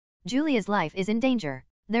Julia's life is in danger.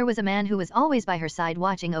 There was a man who was always by her side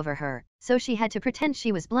watching over her, so she had to pretend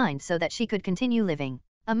she was blind so that she could continue living.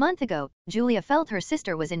 A month ago, Julia felt her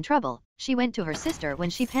sister was in trouble. She went to her sister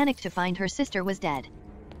when she panicked to find her sister was dead.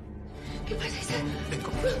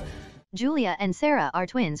 Julia and Sarah are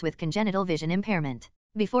twins with congenital vision impairment.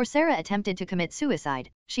 Before Sarah attempted to commit suicide,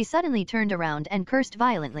 she suddenly turned around and cursed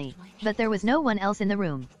violently, but there was no one else in the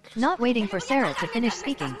room. Not waiting for Sarah to finish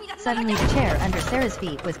speaking, suddenly the chair under Sarah's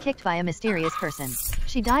feet was kicked by a mysterious person.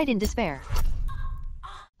 She died in despair.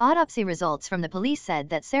 Autopsy results from the police said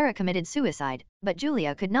that Sarah committed suicide, but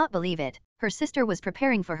Julia could not believe it. Her sister was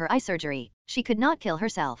preparing for her eye surgery. She could not kill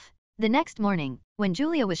herself. The next morning, when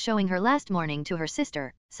Julia was showing her last mourning to her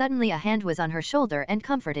sister, suddenly a hand was on her shoulder and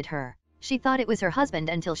comforted her. She thought it was her husband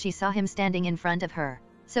until she saw him standing in front of her.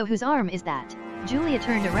 So whose arm is that? Julia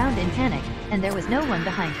turned around in panic, and there was no one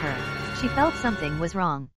behind her. She felt something was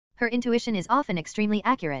wrong. Her intuition is often extremely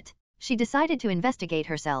accurate. She decided to investigate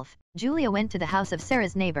herself. Julia went to the house of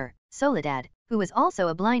Sarah's neighbor, Soledad, who was also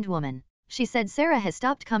a blind woman. She said Sarah has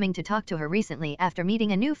stopped coming to talk to her recently after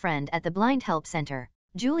meeting a new friend at the Blind Help Center.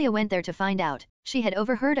 Julia went there to find out. She had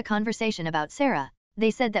overheard a conversation about Sarah.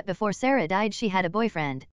 They said that before Sarah died she had a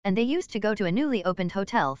boyfriend, and they used to go to a newly opened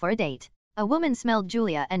hotel for a date. A woman smelled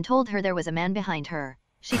Julia and told her there was a man behind her.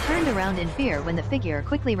 She turned around in fear when the figure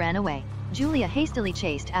quickly ran away. Julia hastily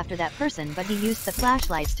chased after that person, but he used the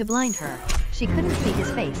flashlights to blind her. She couldn't see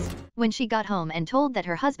his face. When she got home and told that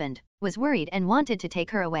her husband was worried and wanted to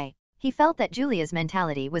take her away, he felt that Julia's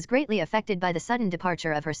mentality was greatly affected by the sudden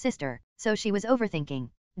departure of her sister, so she was overthinking.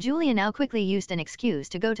 Julia now quickly used an excuse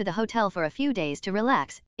to go to the hotel for a few days to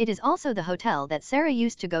relax. It is also the hotel that Sarah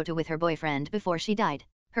used to go to with her boyfriend before she died.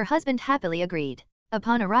 Her husband happily agreed.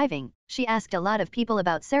 Upon arriving, she asked a lot of people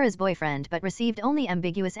about Sarah's boyfriend but received only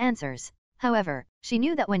ambiguous answers. However, she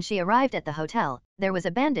knew that when she arrived at the hotel, there was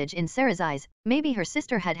a bandage in Sarah's eyes. Maybe her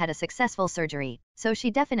sister had had a successful surgery, so she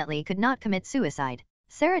definitely could not commit suicide.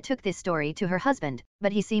 Sarah took this story to her husband,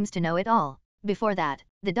 but he seems to know it all. Before that,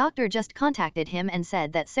 the doctor just contacted him and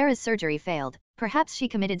said that Sarah's surgery failed. Perhaps she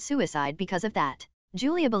committed suicide because of that.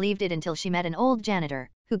 Julia believed it until she met an old janitor,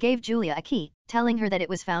 who gave Julia a key, telling her that it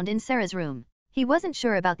was found in Sarah's room. He wasn't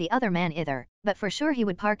sure about the other man either, but for sure he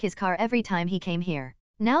would park his car every time he came here.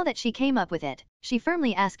 Now that she came up with it, she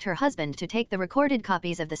firmly asked her husband to take the recorded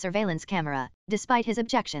copies of the surveillance camera, despite his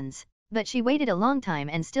objections. But she waited a long time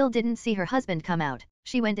and still didn't see her husband come out.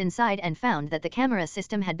 She went inside and found that the camera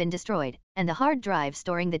system had been destroyed, and the hard drive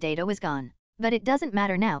storing the data was gone. But it doesn't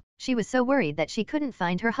matter now. She was so worried that she couldn't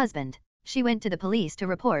find her husband. She went to the police to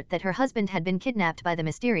report that her husband had been kidnapped by the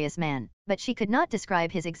mysterious man, but she could not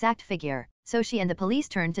describe his exact figure, so she and the police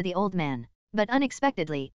turned to the old man. But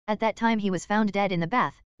unexpectedly, at that time he was found dead in the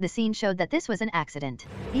bath. The scene showed that this was an accident.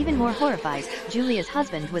 Even more horrified, Julia's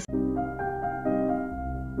husband was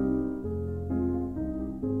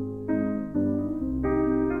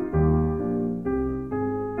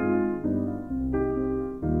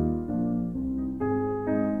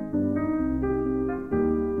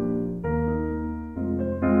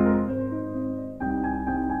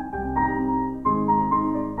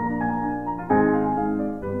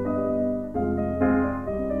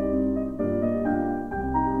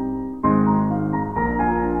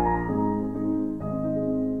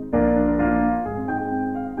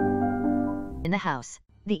in the house.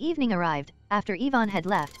 The evening arrived. After Yvonne had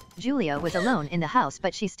left, Julia was alone in the house,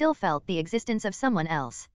 but she still felt the existence of someone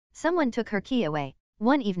else. Someone took her key away.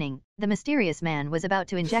 One evening, the mysterious man was about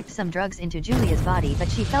to inject some drugs into Julia's body, but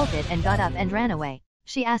she felt it and got up and ran away.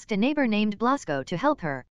 She asked a neighbor named Blasco to help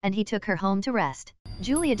her, and he took her home to rest.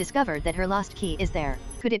 Julia discovered that her lost key is there.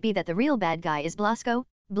 Could it be that the real bad guy is Blasco?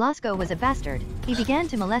 Blasco was a bastard. He began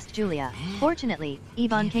to molest Julia. Fortunately,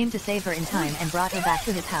 Yvonne came to save her in time and brought her back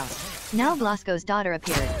to his house. Now Blasco's daughter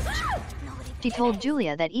appeared. She told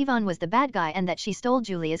Julia that Yvonne was the bad guy and that she stole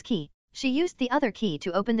Julia's key. She used the other key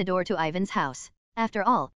to open the door to Ivan's house. After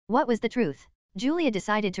all, what was the truth? Julia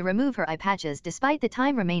decided to remove her eye patches despite the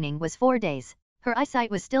time remaining was 4 days. Her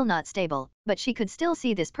eyesight was still not stable, but she could still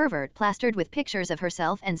see this pervert plastered with pictures of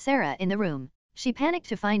herself and Sarah in the room. She panicked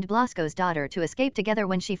to find Blasco's daughter to escape together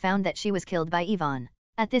when she found that she was killed by Yvonne.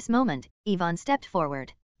 At this moment, Yvonne stepped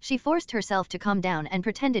forward. She forced herself to calm down and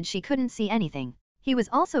pretended she couldn't see anything. He was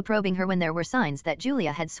also probing her when there were signs that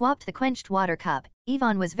Julia had swapped the quenched water cup.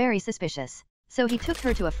 Yvonne was very suspicious. So he took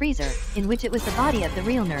her to a freezer, in which it was the body of the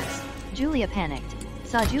real nurse. Julia panicked.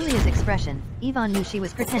 Saw Julia's expression. Yvonne knew she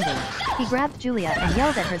was pretending. He grabbed Julia and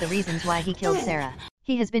yelled at her the reasons why he killed Sarah.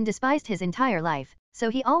 He has been despised his entire life, so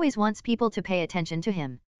he always wants people to pay attention to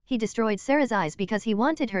him. He destroyed Sarah's eyes because he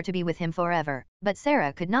wanted her to be with him forever, but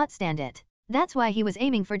Sarah could not stand it. That's why he was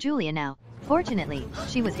aiming for Julia now. Fortunately,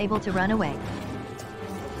 she was able to run away.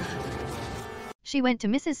 She went to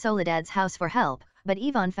Mrs. Soledad's house for help, but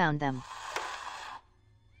Ivan found them.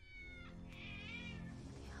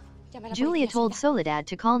 Julia told Soledad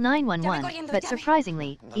to call 911, but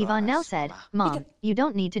surprisingly, Ivan now said, "Mom, you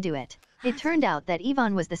don't need to do it." It turned out that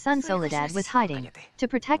Ivan was the son Soledad was hiding. To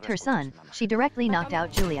protect her son, she directly knocked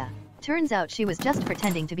out Julia. Turns out she was just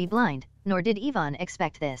pretending to be blind, nor did Ivan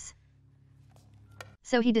expect this.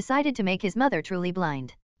 So he decided to make his mother truly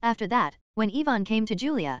blind. After that, when Ivan came to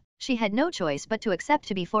Julia, she had no choice but to accept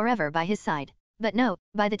to be forever by his side. But no,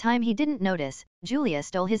 by the time he didn't notice, Julia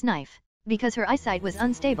stole his knife. Because her eyesight was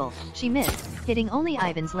unstable, she missed, hitting only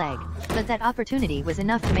Ivan's leg. But that opportunity was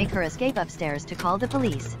enough to make her escape upstairs to call the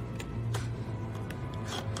police.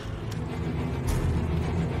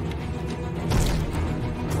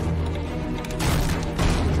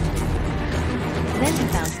 Then he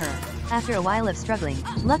found her. After a while of struggling,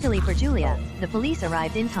 luckily for Julia, the police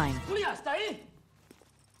arrived in time. Julia, ¿está ahí?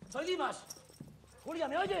 Soy Dimas. Julia,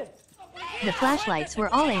 ¿me oye? The flashlights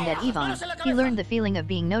were all aimed at Ivan. He learned the feeling of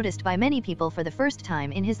being noticed by many people for the first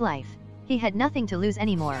time in his life. He had nothing to lose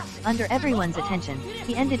anymore. Under everyone's attention,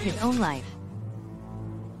 he ended his own life.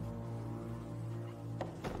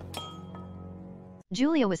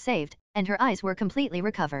 Julia was saved, and her eyes were completely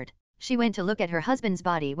recovered. She went to look at her husband's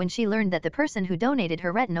body when she learned that the person who donated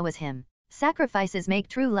her retina was him. Sacrifices make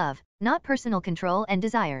true love, not personal control and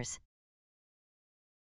desires.